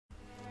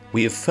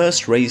We have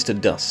first raised a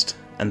dust,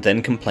 and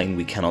then complain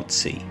we cannot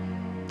see.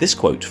 This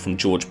quote from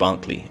George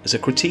Berkeley is a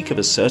critique of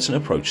a certain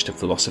approach to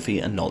philosophy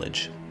and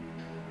knowledge.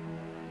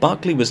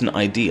 Berkeley was an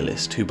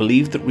idealist who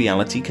believed that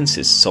reality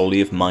consists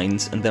solely of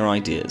minds and their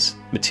ideas.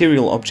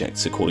 Material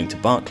objects, according to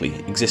Berkeley,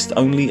 exist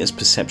only as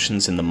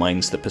perceptions in the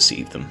minds that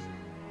perceive them.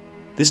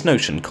 This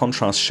notion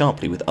contrasts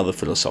sharply with other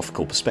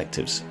philosophical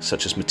perspectives,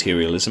 such as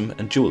materialism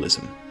and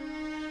dualism.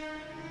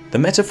 The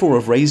metaphor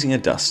of raising a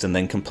dust and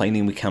then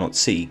complaining we cannot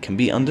see can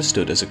be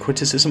understood as a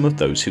criticism of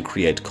those who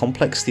create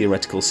complex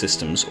theoretical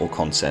systems or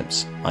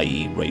concepts,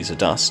 i.e. raise a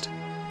dust,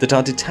 that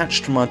are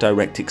detached from our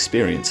direct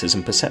experiences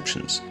and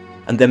perceptions,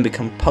 and then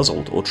become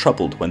puzzled or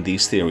troubled when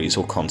these theories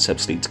or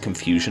concepts lead to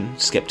confusion,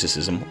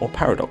 scepticism, or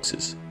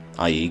paradoxes,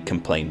 i.e.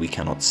 complain we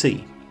cannot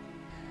see.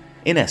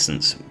 In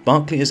essence,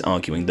 Berkeley is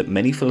arguing that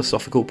many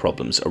philosophical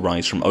problems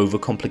arise from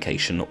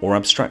overcomplication or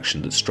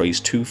abstraction that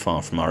strays too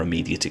far from our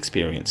immediate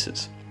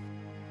experiences.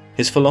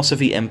 His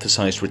philosophy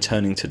emphasized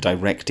returning to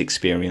direct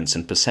experience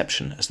and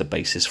perception as the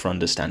basis for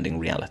understanding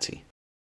reality.